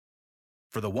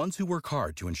For the ones who work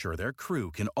hard to ensure their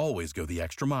crew can always go the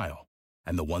extra mile,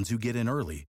 and the ones who get in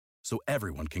early so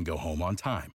everyone can go home on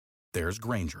time, there's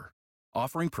Grainger,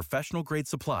 offering professional-grade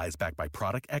supplies backed by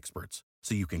product experts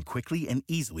so you can quickly and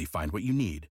easily find what you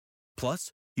need.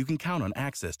 Plus, you can count on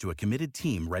access to a committed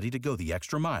team ready to go the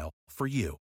extra mile for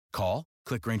you. Call,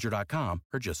 click Grainger.com,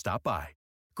 or just stop by.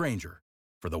 Grainger,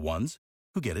 for the ones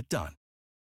who get it done.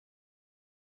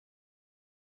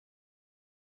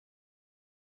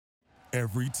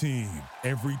 Every team,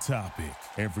 every topic,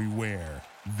 everywhere.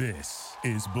 This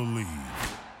is Believe.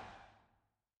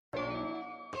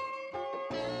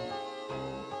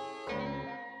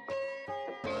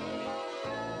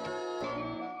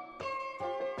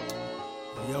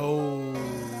 Yo,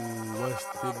 what's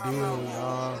the deal,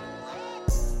 y'all?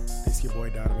 This your boy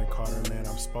Donovan Carter, man.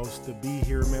 I'm supposed to be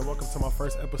here, man. Welcome to my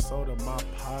first episode of my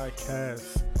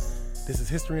podcast. This is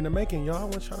history in the making, y'all. I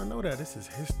want y'all to know that. This is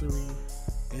history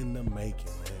in the making,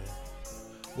 man.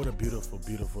 What a beautiful,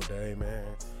 beautiful day, man.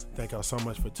 Thank y'all so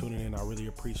much for tuning in. I really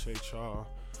appreciate y'all.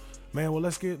 Man, well,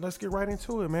 let's get right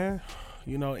into it, man.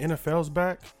 You know, NFL's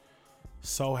back.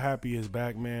 So happy it's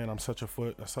back, man. I'm such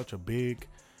a big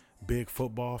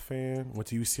football fan. Went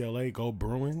to UCLA. Go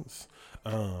Bruins.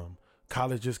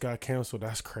 College just got canceled.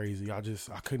 That's crazy. I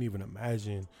couldn't even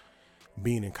imagine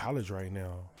being in college right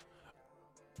now.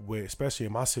 Especially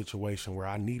in my situation where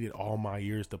I needed all my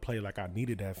years to play, like I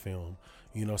needed that film.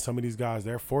 You know, some of these guys,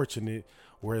 they're fortunate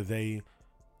where they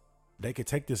could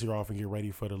take this year off and get ready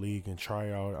for the league and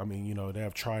try out. I mean, you know, they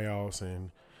have tryouts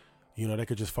and, you know, they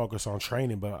could just focus on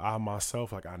training. But I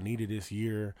myself, like I needed this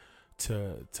year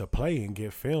to play and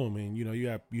get film. And, you know, you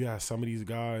have some of these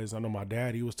guys. I know my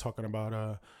dad, he was talking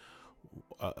about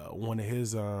one of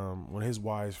his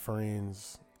wise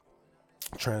friends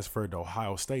transferred to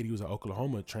Ohio State. He was at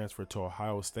Oklahoma, transferred to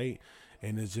Ohio State,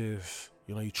 and it's just,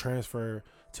 you know, you transfer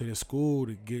to the school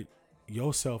to get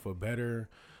yourself a better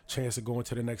chance of going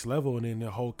to the next level, and then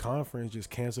the whole conference just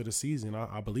canceled the season.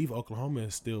 I believe Oklahoma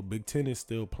is still, Big Ten is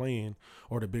still playing,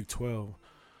 or the Big 12,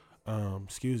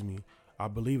 I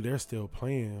believe they're still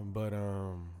playing, but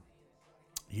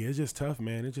yeah, it's just tough,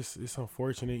 man. It's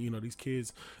unfortunate. You know, these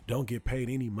kids don't get paid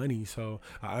any money, so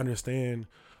I understand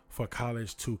for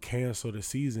college to cancel the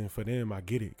season for them. I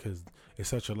get it, because it's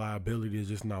such a liability. It's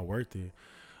just not worth it.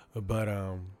 But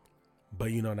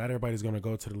you know, not everybody's gonna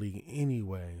go to the league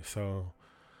anyway. So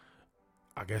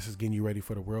I guess it's getting you ready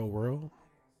for the real world.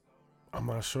 I'm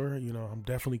not sure. You know, I'm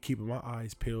definitely keeping my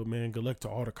eyes peeled, man. Good luck to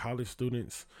all the college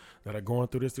students that are going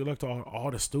through this. Good luck to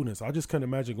all the students. I just couldn't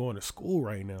imagine going to school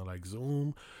right now. Like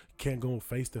Zoom, can't go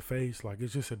face to face. Like,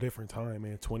 it's just a different time,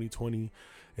 man. 2020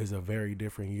 is a very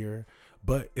different year,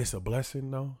 but it's a blessing,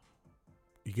 though.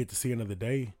 You get to see another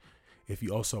day if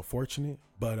you're also fortunate.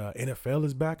 But NFL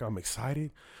is back. I'm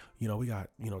excited. You know, we got,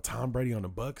 you know, Tom Brady on the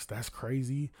Bucs. That's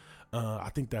crazy. I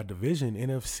think that division,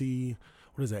 NFC,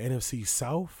 what is that, NFC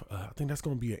South? I think that's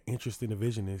going to be an interesting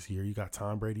division this year. You got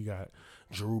Tom Brady, you got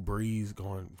Drew Brees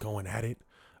going at it.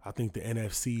 I think the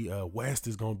NFC West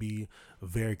is going to be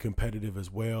very competitive as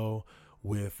well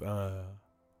with the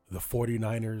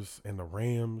 49ers and the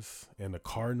Rams and the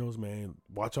Cardinals, man.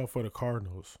 Watch out for the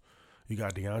Cardinals. You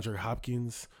got DeAndre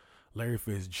Hopkins, Larry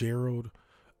Fitzgerald,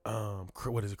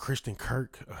 Christian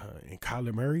Kirk, and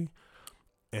Kyler Murray.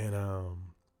 And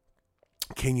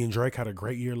Kenyon Drake had a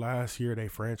great year last year. They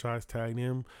franchise tagged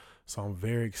him. So I'm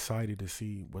very excited to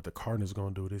see what the Cardinals are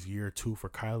going to do this year, too, for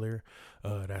Kyler.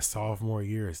 That sophomore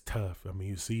year is tough. I mean,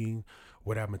 you've seen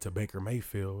what happened to Baker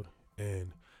Mayfield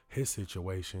and his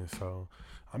situation. So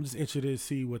I'm just interested to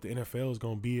see what the NFL is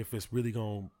going to be, if it's really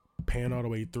going to pan all the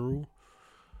way through.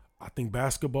 I think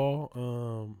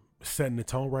basketball setting the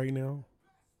tone right now.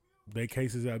 Their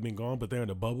cases have been gone, but they're in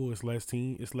the bubble. It's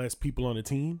less people on the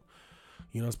team.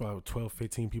 You know, it's about 12,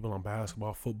 15 people on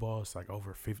basketball. Football, it's like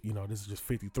over 50. You know, this is just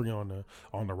 53 on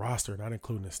the roster, not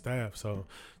including the staff. So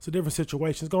it's a different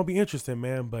situation. It's gonna be interesting,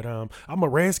 man. But I'm a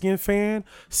Redskins fan,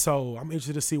 so I'm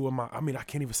interested to see what I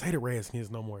can't even say the Redskins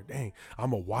no more. Dang,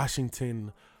 I'm a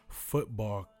Washington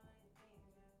football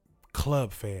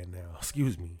club fan now.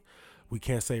 Excuse me, we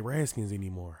can't say Redskins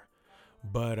anymore.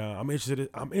 But I'm interested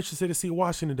to see what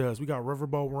Washington does. We got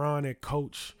Riverboat Ron at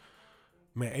coach.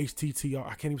 Man, HTTR,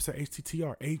 I can't even say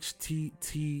HTTR.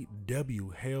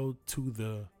 HTTW,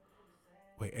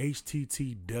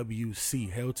 HTTWC,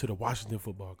 held to the Washington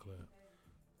Football Club.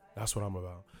 That's what I'm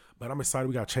about. But I'm excited.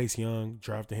 We got Chase Young,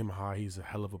 drafted him high. He's a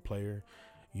hell of a player.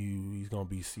 He's gonna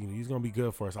be, he's gonna be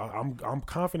good for us. I'm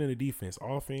confident in the defense.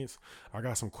 Offense, I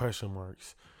got some question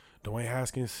marks. Dwayne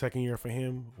Haskins, second year for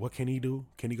him. What can he do?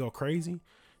 Can he go crazy?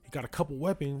 He got a couple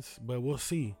weapons, but we'll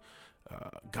see.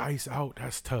 Geis out.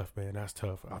 That's tough, man. That's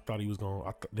tough. I thought he was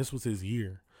going. This was his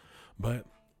year, but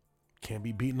can't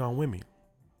be beaten on women.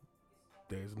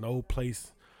 There's no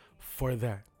place for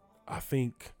that. I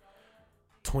think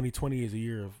 2020 is a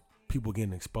year of people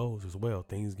getting exposed as well.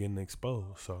 Things getting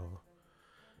exposed. So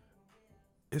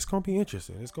it's gonna be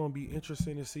interesting. It's gonna be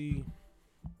interesting to see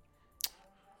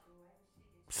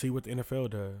what the NFL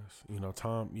does.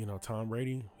 Tom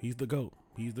Brady, he's the GOAT.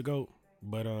 He's the GOAT.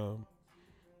 But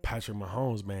Patrick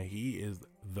Mahomes, man, he is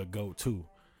the GOAT too.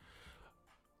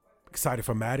 Excited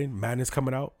for Madden. Madden's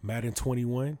coming out. Madden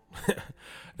 21.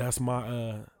 That's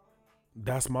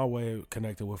my way of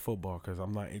connecting with football, because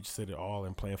I'm not interested at all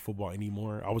in playing football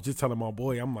anymore. I was just telling my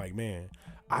boy, I'm like, man,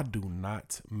 I do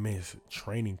not miss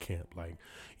training camp. Like,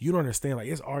 you don't understand. Like,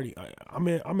 it's already, I'm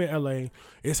in LA.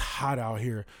 It's hot out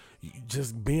here.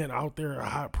 Just being out there,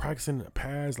 hot, practicing the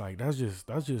pads, like that's just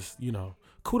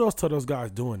kudos to those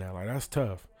guys doing that. Like, that's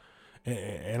tough.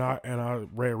 And I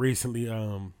read recently,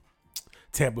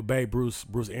 Tampa Bay, Bruce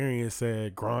Arians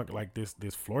said Gronk, like this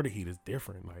Florida heat is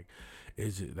different. Like,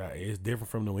 it's different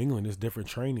from New England. It's different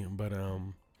training, but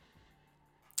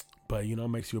it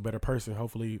makes you a better person.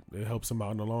 Hopefully it helps him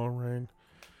out in the long run.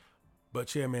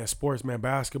 But yeah, man, sports, man,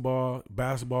 basketball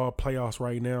playoffs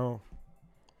right now.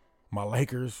 My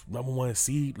Lakers, #1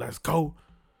 seed. Let's go.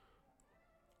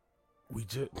 We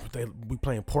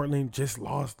playing Portland. Just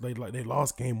lost. They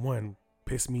lost game 1.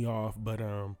 Pissed me off. But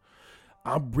I'm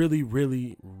really,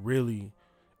 really, really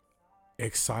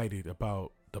excited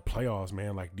about the playoffs,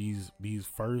 man. Like, these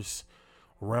first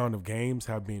round of games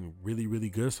have been really, really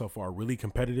good so far. Really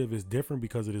competitive. It's different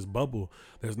because of this bubble.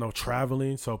 There's no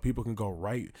traveling, so people can go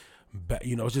right back.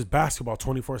 It's just basketball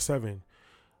 24/7.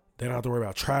 They don't have to worry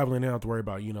about traveling. They don't have to worry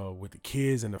about, with the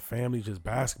kids and the family, just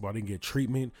basketball. They can get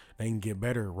treatment. They can get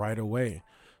better right away.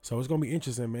 So it's going to be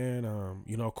interesting, man.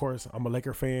 Of course, I'm a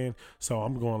Laker fan, so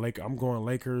I'm going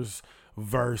Lakers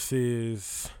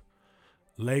versus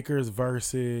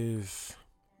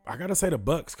I got to say the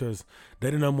Bucks, because they're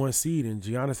the #1 seed and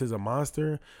Giannis is a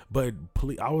monster. But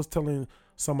I was telling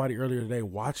somebody earlier today,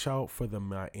 watch out for the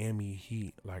Miami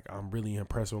Heat. Like, I'm really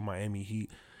impressed with Miami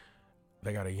Heat.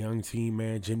 They got a young team,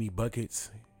 man. Jimmy Buckets,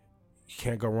 you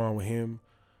can't go wrong with him.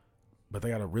 But they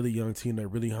got a really young team. They're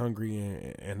really hungry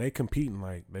and they competing.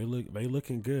 Like, they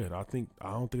looking good. I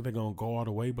don't think they're gonna go all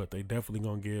the way, but they definitely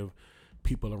gonna give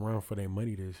people a run for their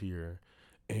money this year.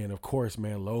 And of course,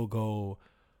 man, logo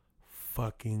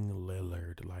fucking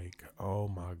Lillard. Like, oh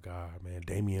my God, man,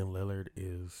 Damian Lillard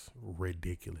is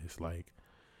ridiculous. Like,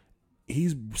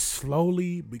 he's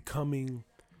slowly becoming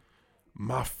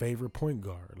my favorite point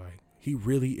guard. Like, he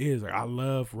really is. Like, I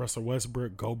love Russell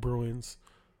Westbrook. Go Bruins.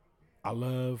 I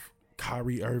love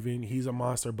Kyrie Irving. He's a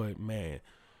monster. But man,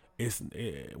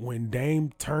 when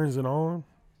Dame turns it on,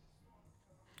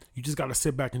 you just got to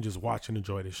sit back and just watch and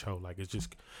enjoy the show. Like, it's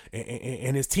just,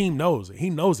 and his team knows it.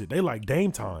 He knows it. They like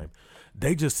Dame time.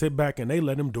 They just sit back and they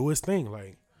let him do his thing.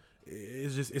 Like,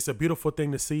 it's a beautiful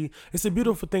thing to see. It's a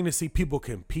beautiful thing to see people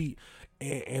compete.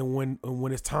 And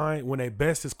when it's time, when their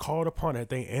best is called upon, that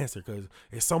they answer, because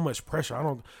it's so much pressure.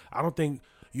 I don't think,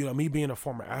 me being a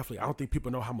former athlete, I don't think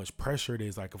people know how much pressure it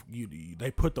is. Like, if they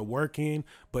put the work in,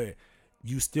 but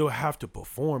you still have to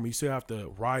perform. You still have to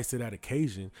rise to that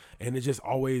occasion. And it's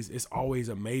always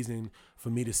amazing for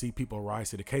me to see people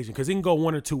rise to the occasion, because it can go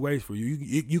one or two ways for you.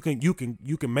 You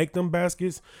can make them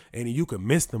baskets and you can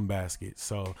miss them baskets.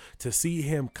 So to see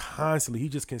him constantly, he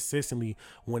just consistently,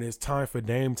 when it's time for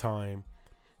Dame time,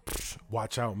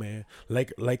 watch out, man.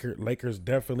 Lakers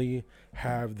definitely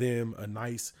have them a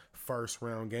nice first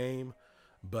round game.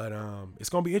 But it's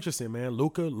gonna be interesting, man.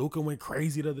 Luka went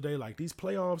crazy the other day. Like, these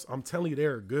playoffs, I'm telling you,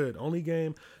 they're good. Only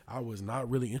game I was not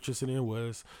really interested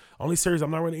in only series I'm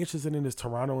not really interested in is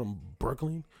Toronto and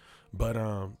Brooklyn. But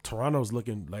Toronto's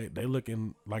looking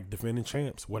like defending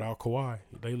champs without Kawhi.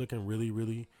 They looking really,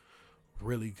 really,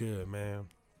 really good, man.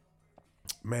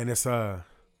 Man, it's a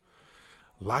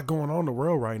lot going on in the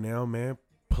world right now, man.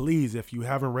 Please, if you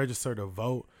haven't registered to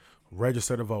vote,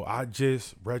 register to vote. I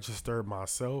just registered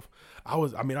myself. I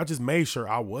just made sure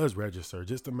I was registered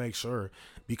just to make sure,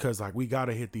 because like, we got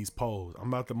to hit these polls. I'm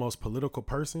not the most political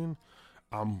person.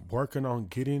 I'm working on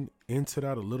getting into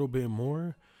that a little bit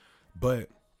more, but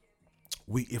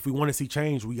if we want to see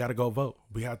change, we got to go vote.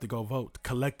 We have to go vote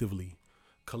collectively.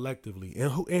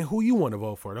 And who you want to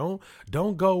vote for.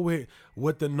 Don't go with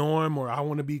what the norm, or I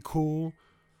want to be cool.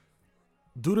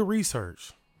 Do the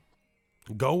research.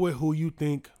 Go with who you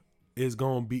think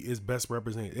is best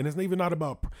represented. And it's even not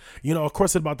about, of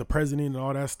course it's about the president and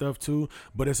all that stuff too,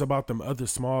 but it's about them other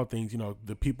small things,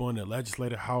 the people in the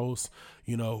legislative house,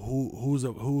 who's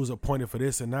appointed for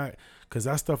this and that, because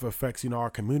that stuff affects, our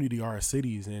community, our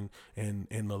cities, and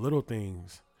the little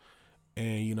things.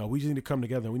 And, we just need to come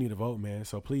together and we need to vote, man.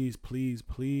 So please, please,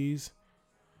 please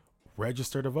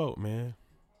register to vote, man.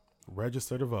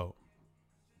 Register to vote.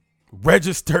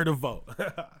 Register to vote.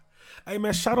 Hey,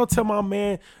 man, shout out to my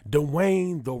man,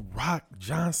 Dwayne The Rock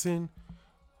Johnson.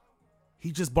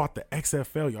 He just bought the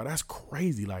XFL, y'all. That's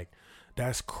crazy. Like,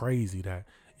 that's crazy that,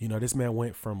 this man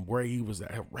went from where he was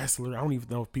a wrestler. I don't even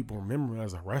know if people remember him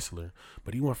as a wrestler,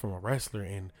 but he went from a wrestler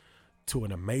and to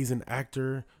an amazing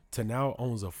actor to now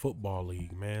owns a football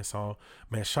league, man. So,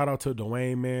 man, shout out to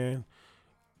Dwayne, man.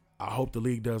 I hope the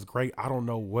league does great. I don't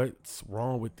know what's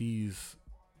wrong with these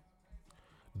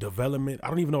development. I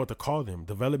don't even know what to call them.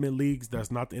 Development leagues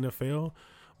that's not the NFL.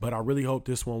 But I really hope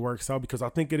this one works out because I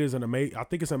think it's an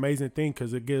amazing thing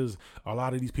because it gives a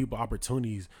lot of these people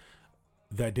opportunities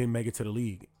that didn't make it to the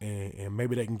league. And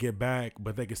maybe they can get back,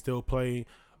 but they can still play,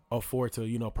 afford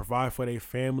to, provide for their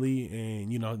family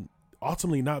and,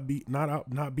 ultimately not be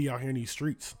out here in these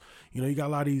streets. You got a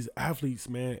lot of these athletes,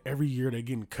 man, every year they're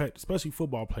getting cut, especially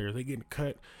football players. They're getting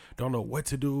cut, don't know what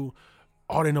to do.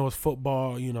 All they know is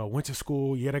football, went to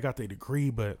school. Yeah, they got their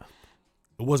degree, but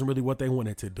it wasn't really what they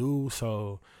wanted to do.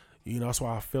 So, that's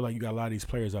why I feel like you got a lot of these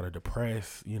players that are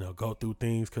depressed, go through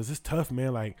things because it's tough,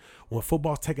 man. Like when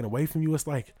football's taken away from you, it's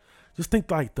like, just think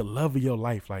like the love of your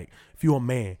life. Like if you're a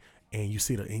man, and you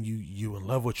see you in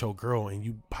love with your girl and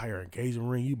you buy her engagement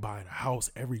ring, you buy the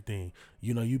house, everything,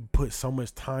 you put so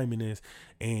much time in this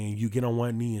and you get on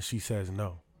one knee and she says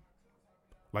no.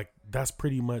 Like that's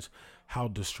pretty much how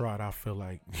distraught I feel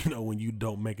like, when you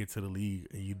don't make it to the league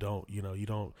and you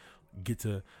don't get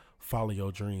to follow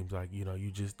your dreams. Like,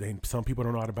 some people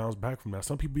don't know how to bounce back from that.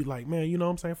 Some people be like, man, you know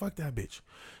what I'm saying? Fuck that bitch.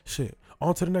 Shit.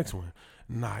 On to the next one.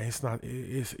 Nah, it's not.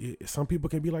 Some people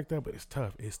can be like that, but it's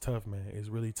tough. It's tough, man. It's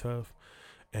really tough.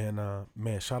 And,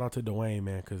 man, shout out to Dwayne,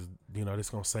 man, because, this is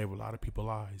going to save a lot of people's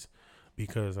lives.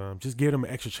 Because just give them an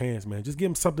extra chance, man. Just give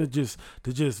them something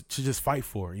to just fight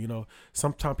for.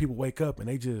 Sometimes people wake up and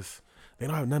they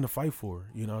don't have nothing to fight for.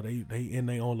 They in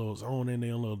their own little zone, in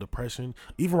their own little depression.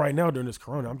 Even right now during this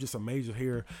corona, I'm just amazed to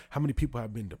hear how many people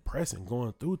have been depressed and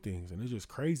going through things. And it's just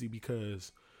crazy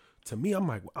because to me, I'm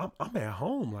like, I'm at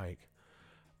home. Like,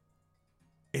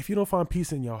 if you don't find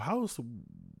peace in your house,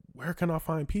 where can I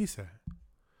find peace at?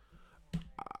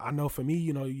 I know for me,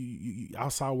 you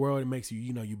outside world, it makes you,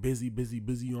 you busy,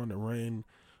 you on the run.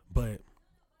 But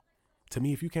to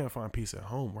me, if you can't find peace at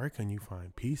home, where can you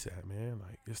find peace at, man?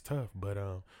 Like, it's tough. But,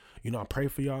 I pray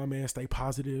for y'all, man. Stay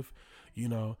positive.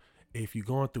 If you're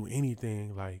going through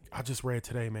anything, like I just read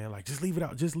today, man, like just leave it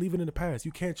out. Just leave it in the past.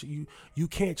 You can't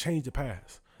change the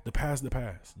past. The past, the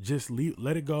past. Just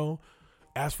let it go.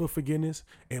 Ask for forgiveness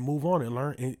and move on and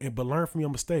learn. But learn from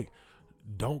your mistake.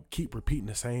 Don't keep repeating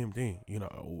the same thing.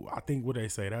 I think what they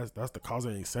say, that's the cause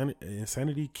of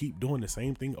insanity. Keep doing the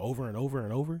same thing over and over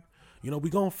and over. We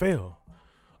gonna fail.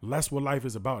 That's what life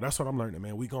is about. That's what I'm learning,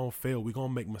 man. We gonna fail. We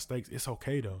gonna make mistakes. It's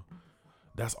okay though.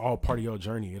 That's all part of your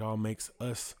journey. It all makes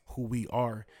us who we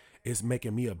are. It's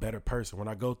making me a better person. When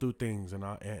I go through things and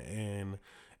I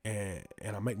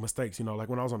make mistakes, like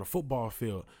when I was on the football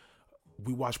field,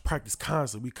 we watch practice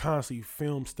constantly. We constantly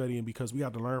film studying because we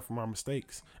have to learn from our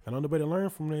mistakes. And the only way to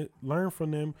learn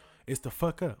from them is to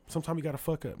fuck up. Sometimes you got to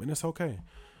fuck up, and it's okay.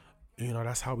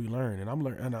 That's how we learn. And I'm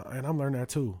learning that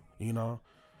too.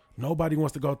 Nobody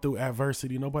wants to go through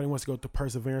adversity. Nobody wants to go through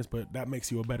perseverance, but that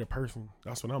makes you a better person.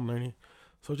 That's what I'm learning.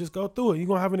 So just go through it. You're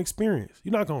going to have an experience.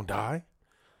 You're not going to die.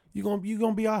 You're going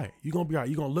to be all right. You're going to be all right.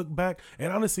 You're going to look back.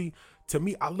 And honestly, to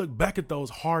me, I look back at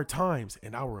those hard times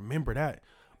and I'll remember that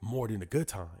more than the good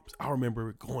times. I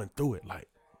remember going through it like,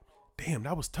 damn,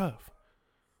 that was tough.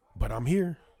 But I'm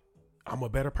here. I'm a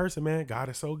better person, man. God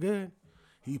is so good.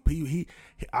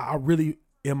 I really,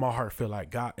 in my heart, feel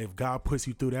like God, if God puts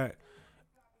you through that,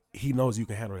 he knows you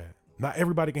can handle that. Not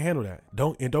everybody can handle that.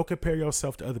 Don't compare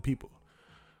yourself to other people,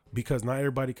 because not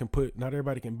everybody can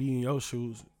be in your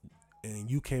shoes and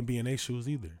you can't be in their shoes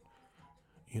either.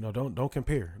 Don't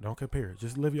compare. Don't compare.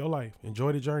 Just live your life.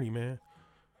 Enjoy the journey, man.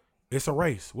 It's a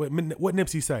race. What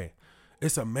Nipsey say?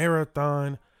 It's a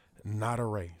marathon, not a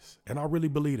race. And I really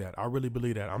believe that.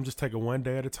 I'm just taking one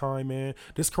day at a time, man.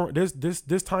 This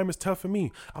time is tough for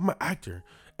me. I'm an actor.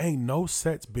 Ain't no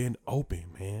sets been open,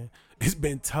 man. It's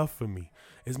been tough for me.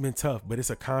 It's been tough, but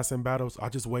it's a constant battle. So I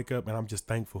just wake up and I'm just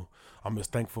thankful. I'm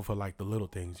just thankful for like the little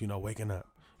things, waking up,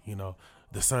 You know,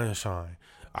 the sunshine.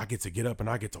 I get to get up and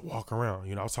I get to walk around.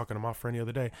 You know, I was talking to my friend the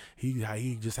other day. He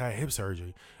just had hip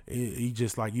surgery. He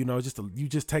just like, you know, you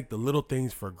just take the little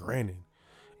things for granted.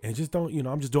 And just don't, you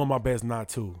know, I'm just doing my best not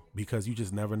to, because you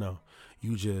just never know.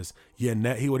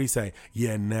 What he say?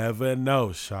 You never know,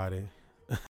 shawty.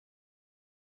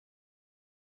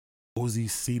 Uzi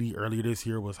CD earlier this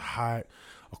year was hot.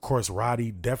 Of course,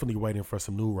 Roddy, definitely waiting for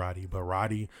some new Roddy, but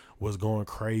Roddy was going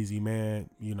crazy, man.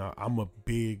 You know, I'm a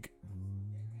big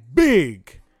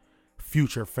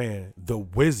Future fan. The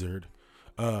Wizard.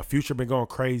 Future been going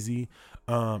crazy.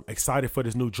 Excited for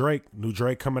this new Drake. New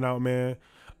Drake coming out, man.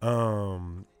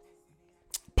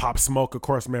 Pop Smoke, of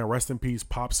course, man. Rest in peace,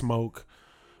 Pop Smoke.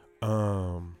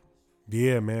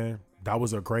 Yeah, man. That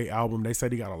was a great album. They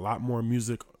said he got a lot more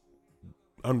music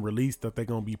unreleased that they're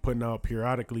going to be putting out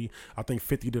periodically. I think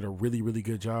 50 did a really, really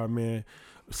good job, man.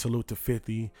 Salute to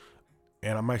 50.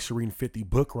 And I'm actually reading 50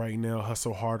 book right now.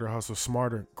 Hustle Harder, Hustle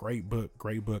Smarter. Great book.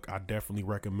 I definitely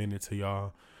recommend it to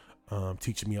y'all.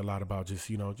 Teaching me a lot about just,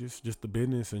 you know, just the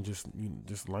business and just, you know,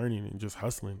 just learning and just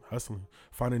hustling,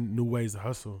 finding new ways to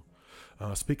hustle.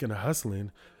 Speaking of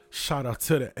hustling, shout out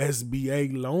to the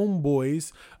SBA loan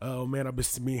boys. Man, I've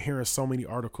been hearing so many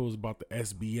articles about the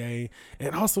SBA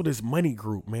and also this money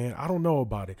group, man. I don't know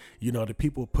about it. You know, the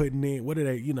people putting in, what are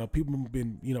they, you know, people have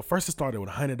been, you know, first it started with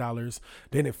 $100,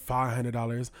 then at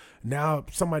 $500. Now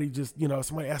somebody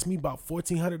asked me about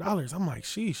 $1,400. I'm like,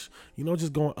 sheesh, you know,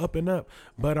 just going up and up.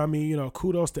 But I mean, you know,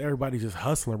 kudos to everybody just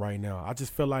hustling right now. I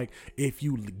just feel like if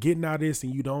you getting out of this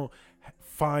and you don't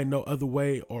find no other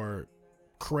way or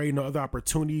create no other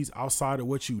opportunities outside of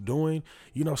what you doing,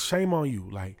 you know, shame on you.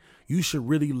 Like, you should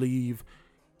really leave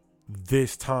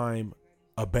this time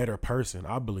a better person,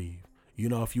 I believe. You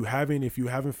know, if you haven't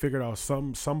figured out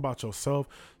something about yourself,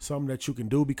 something that you can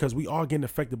do, because we all getting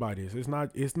affected by this.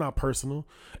 It's not personal.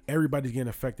 Everybody's getting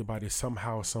affected by this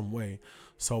somehow, some way.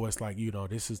 So it's like, you know,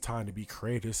 this is time to be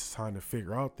creative. This is time to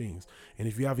figure out things. And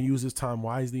if you haven't used this time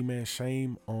wisely, man,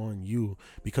 shame on you,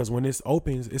 because when this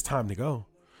opens, it's time to go.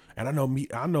 And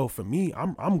I know for me,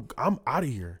 I'm out of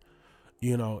here,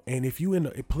 you know. And if you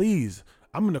please,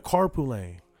 I'm in the carpool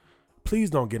lane. Please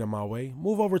don't get in my way.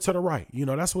 Move over to the right. You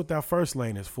know, that's what that first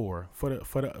lane is for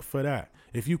that.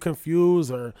 If you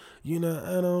confused or, you know,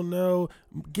 I don't know,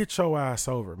 get your ass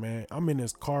over, man. I'm in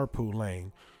this carpool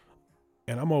lane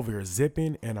and I'm over here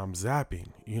zipping and I'm zapping.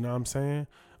 You know what I'm saying?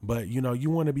 But, you know,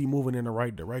 you want to be moving in the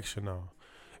right direction though.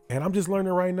 And I'm just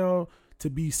learning right now to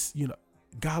be, you know,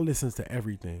 God listens to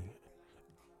everything.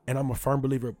 And I'm a firm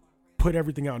believer, put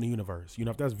everything out in the universe. You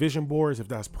know, if that's vision boards, if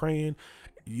that's praying,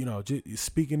 you know, just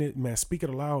speaking it, man, speak it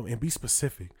aloud and be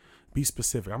specific. Be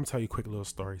specific. I'm gonna tell you a quick little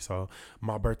story. So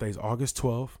my birthday is August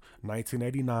 12th,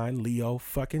 1989, Leo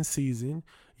fucking season.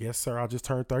 Yes, sir. I just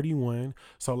turned 31.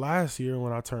 So last year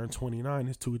when I turned 29,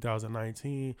 it's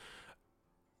 2019.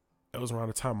 It was around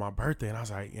the time of my birthday. And I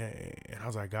was like, yeah. And I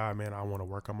was like, God, man, I want to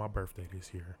work on my birthday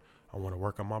this year. I want to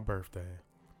work on my birthday.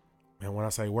 And when I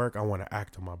say work, I want to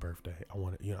act on my birthday. I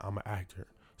want to, you know, I'm an actor.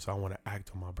 So I want to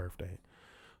act on my birthday.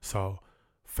 So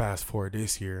fast forward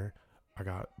this year, I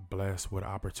got blessed with an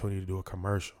opportunity to do a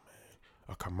commercial, man.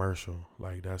 A commercial.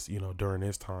 Like, that's, you know, during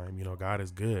this time, you know, God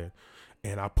is good.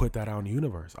 And I put that out in the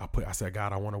universe. I said,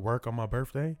 God, I want to work on my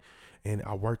birthday. And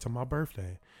I worked on my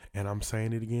birthday. And I'm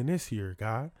saying it again this year,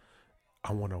 God,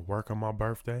 I want to work on my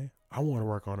birthday. I want to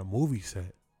work on a movie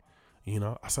set. You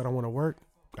know, I said I want to work.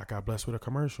 I got blessed with a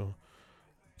commercial.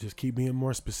 Just keep being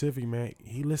more specific, man.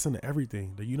 He listened to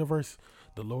everything. The universe,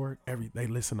 the Lord, they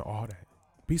listen to all that.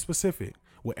 Be specific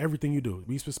with everything you do.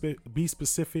 Be specific, Be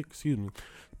specific,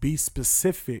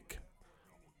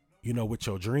 you know, with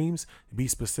your dreams. Be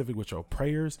specific with your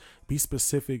prayers. Be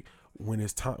specific when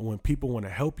it's time, when people want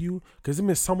to help you. Because there's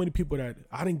been so many people that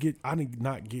I did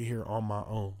not get here on my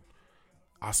own.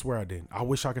 I swear I didn't. I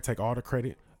wish I could take all the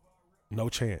credit. No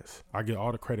chance. I get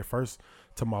all the credit first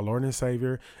to my Lord and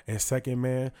Savior, and second,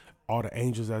 man, all the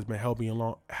angels that's been helping me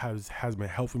along has been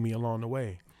helping me along the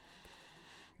way.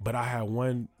 But I had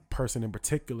one person in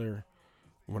particular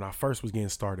when I first was getting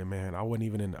started, man. I wasn't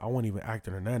even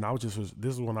acting or nothing.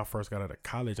 This is when I first got out of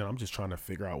college, and I'm just trying to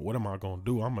figure out, what am I gonna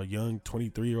do? I'm a young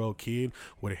 23-year-old kid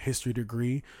with a history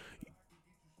degree,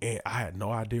 and I had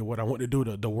no idea what I wanted to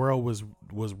do. The world was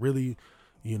really,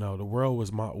 you know, the world was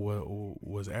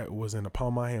in the palm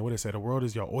of my hand. What they say, the world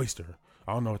is your oyster.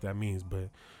 I don't know what that means, but,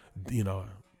 you know,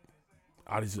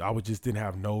 I just didn't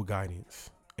have no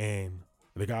guidance. And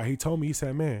the guy, he told me, he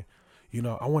said, man, you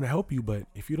know, I want to help you, but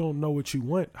if you don't know what you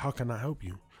want, how can I help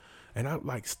you? And I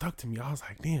like stuck to me. I was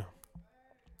like, damn,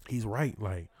 he's right.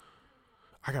 Like,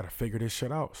 I got to figure this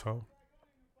shit out. So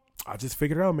I just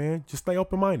figured it out, man. Just stay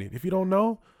open-minded. If you don't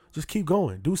know, just keep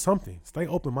going. Do something. Stay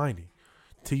open-minded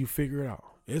till you figure it out.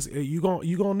 You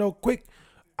gonna know quick.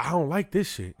 I don't like this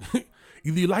shit.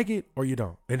 Either you like it or you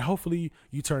don't. And hopefully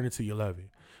you turn it till you love it.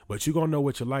 But you gonna know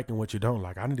what you like and what you don't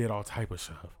like. I done did all type of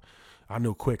stuff. I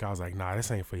knew quick. I was like, nah, this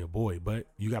ain't for your boy. But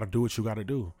you gotta do what you gotta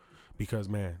do. Because,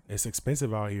 man, it's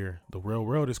expensive out here. The real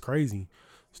world is crazy.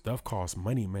 Stuff costs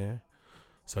money, man.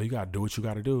 So you gotta do what you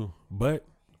gotta do. But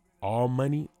all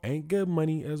money ain't good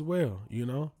money as well, you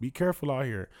know. Be careful out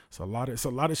here. It's a lot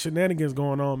of shenanigans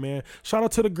going on, man. Shout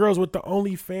out to the girls with the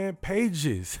OnlyFans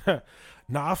pages.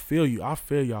 Nah, I feel you. I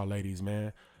feel y'all ladies,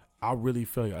 man. I really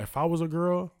feel you. If I was a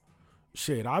girl,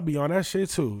 shit, I'd be on that shit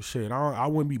too. Shit, I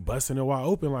wouldn't be busting it wide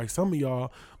open like some of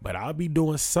y'all, but I'd be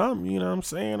doing something, you know what I'm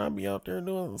saying? I'd be out there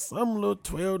doing some little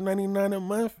 $12.99 a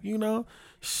month, you know?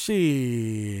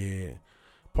 Shit.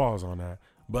 Pause on that.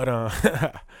 But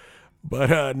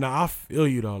nah, I feel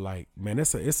you though. Like, man,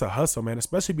 it's a hustle, man.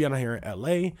 Especially being out here in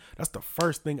LA. That's the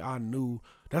first thing I knew.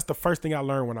 That's the first thing I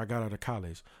learned when I got out of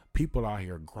college. People out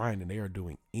here grinding. They are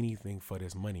doing anything for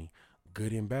this money,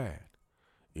 good and bad.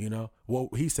 You know, well,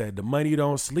 he said the money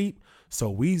don't sleep,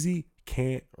 so Weezy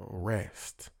can't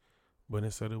rest. But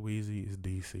instead of Weezy, it's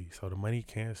DC. So the money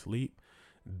can't sleep,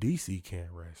 DC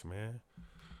can't rest, man.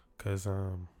 Cause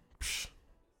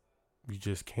you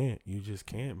just can't. You just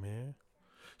can't, man.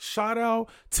 Shout out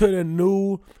to the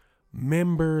new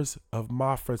members of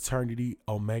my fraternity,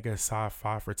 Omega Psi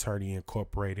Phi Fraternity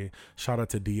Incorporated. Shout out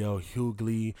to D.L.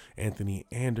 Hughley, Anthony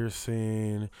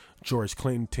Anderson, George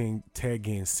Clinton, Ted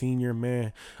Ginn Sr.,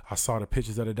 man. I saw the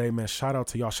pictures of the day, man. Shout out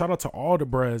to y'all. Shout out to all the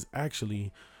bros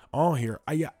actually on here.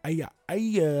 But,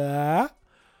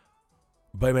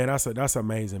 man, that's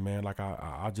amazing, man. Like,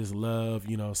 I just love,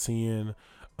 you know, seeing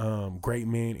great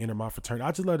men enter my fraternity.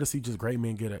 I just love to see just great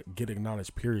men get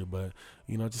acknowledged, period. But,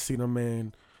 you know, just see them,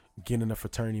 man, getting in the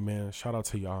fraternity, man. Shout out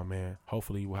to y'all, man.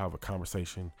 Hopefully we'll have a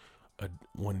conversation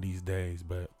one of these days.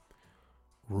 But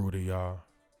rude to y'all.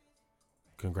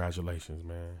 Congratulations,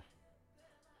 man.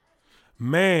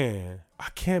 Man, I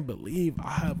can't believe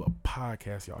I have a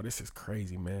podcast, y'all. This is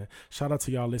crazy, man. Shout out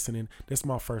to y'all listening. This is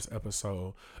my first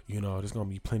episode. You know, there's gonna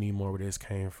be plenty more where this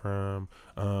came from.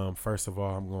 First of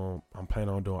all, I'm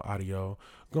planning on doing audio.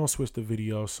 Gonna switch to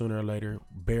video sooner or later.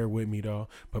 Bear with me though.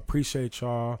 But appreciate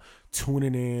y'all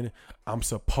tuning in. I'm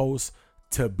supposed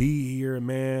to be here,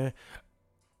 man.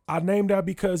 I named that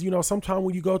because, you know, sometimes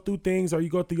when you go through things or you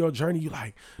go through your journey, you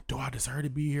like, do I deserve to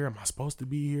be here? Am I supposed to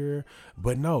be here?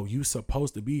 But no, you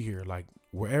supposed to be here. Like,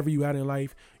 wherever you at in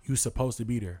life, you supposed to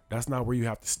be there. That's not where you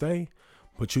have to stay,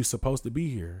 but you supposed to be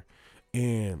here.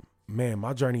 And, man,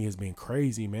 my journey has been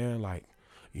crazy, man. Like,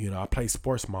 you know, I played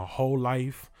sports my whole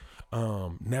life.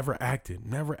 Never acted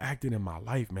in my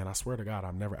life, man. I swear to God,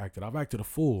 I've never acted. I've acted a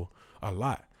fool a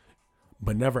lot,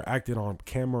 but never acted on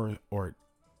camera or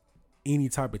any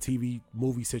type of TV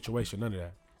movie situation, none of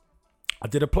that. I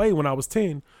did a play when I was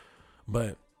 10,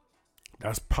 but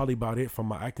that's probably about it from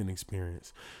my acting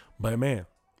experience. But man,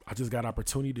 I just got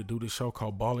opportunity to do this show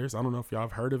called Ballers. I don't know if y'all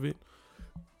have heard of it.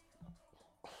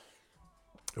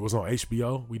 It was on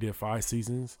HBO. We did 5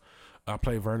 seasons. I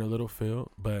played Vernon Littlefield,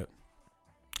 but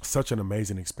such an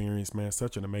amazing experience, man.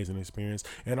 Such an amazing experience.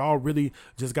 And I really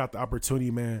just got the opportunity,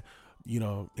 man, you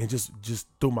know, and just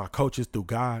through my coaches, through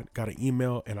God, got an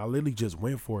email, and I literally just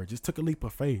went for it. Just took a leap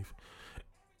of faith.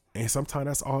 And sometimes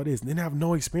that's all it is. Didn't have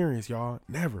no experience, y'all.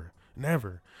 Never.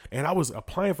 And I was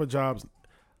applying for jobs,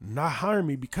 not hiring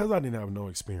me because I didn't have no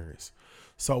experience.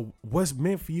 So what's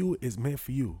meant for you is meant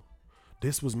for you.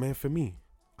 This was meant for me.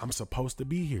 I'm supposed to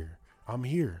be here. I'm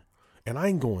here. And I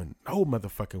ain't going no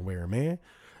motherfucking where, man.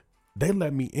 They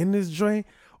let me in this joint.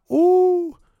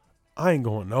 Ooh, I ain't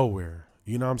going nowhere.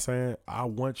 You know what I'm saying? I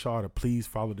want y'all to please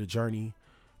follow the journey,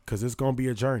 because it's going to be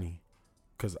a journey,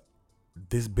 because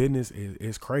this business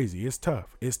is crazy. It's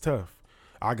tough.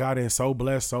 I got in so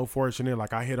blessed, so fortunate.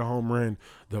 Like, I hit a home run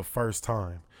the first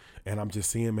time, and I'm just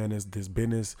seeing, man, this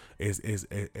business is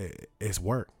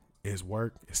work. It's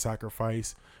work. It's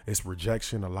sacrifice. It's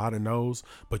rejection. A lot of no's,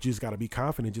 but you just got to be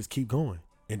confident. Just keep going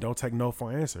and don't take no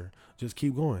for an answer. Just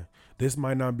keep going. This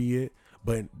might not be it,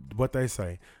 but what they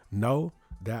say, no,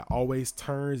 that always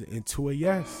turns into a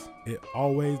yes. It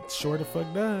always sure the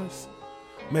fuck does.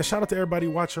 Man, shout out to everybody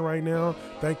watching right now.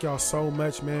 Thank y'all so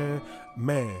much, man.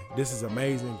 Man, this is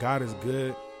amazing. God is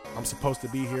good. I'm supposed to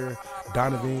be here.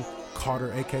 Donovan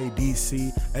Carter, a.k.a.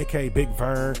 DC, a.k.a. Big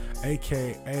Vern,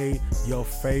 a.k.a. your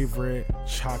favorite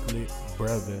chocolate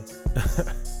brother.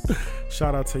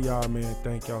 Shout out to y'all, man.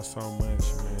 Thank y'all so much,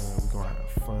 man. We're going to have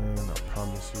fun. I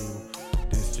promise you.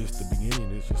 This is just the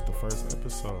beginning. This is just the first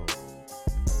episode.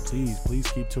 please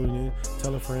keep tuning in.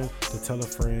 Tell a friend to tell a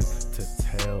friend to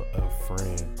tell a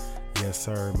friend. Yes,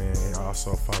 sir, man. And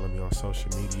also follow me on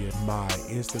social media. My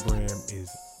Instagram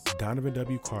is Donovan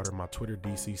W. Carter. My Twitter,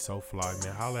 DC SoFly,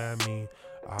 man. Holla at me.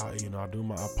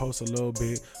 I post a little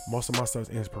bit. Most of my stuff's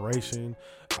inspiration.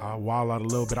 I wild out a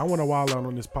little bit. I want to wild out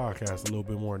on this podcast a little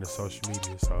bit more in the social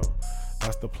media. So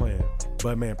that's the plan.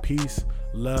 But man, peace,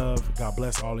 love, God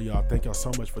bless all of y'all. Thank y'all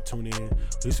so much for tuning in.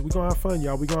 We gonna have fun,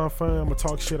 y'all. We gonna have fun. I'm gonna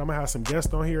talk shit. I'm gonna have some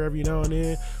guests on here every now and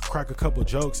then. Crack a couple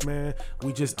jokes, man.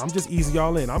 I'm just easing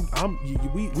y'all in.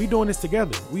 We doing this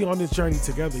together. We on this journey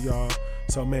together, y'all.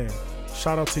 So man,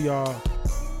 shout out to y'all.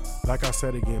 Like I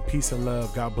said again, peace and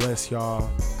love. God bless y'all.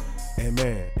 And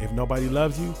man, if nobody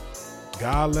loves you,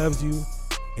 God loves you,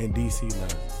 and DC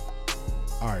loves you.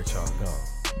 All right, y'all, gone.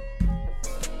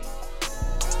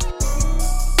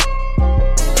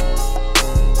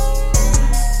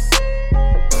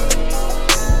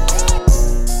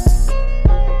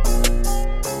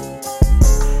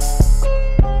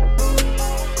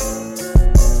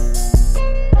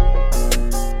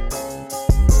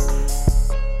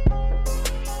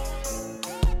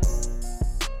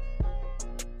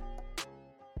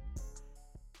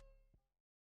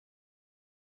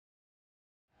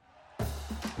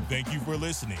 Thank you for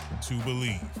listening to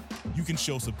Believe. You can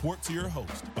show support to your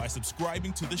host by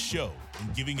subscribing to the show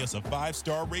and giving us a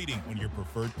 5-star rating on your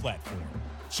preferred platform.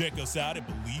 Check us out at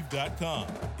Believe.com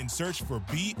and search for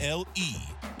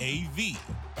BLEAV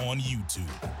on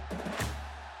YouTube.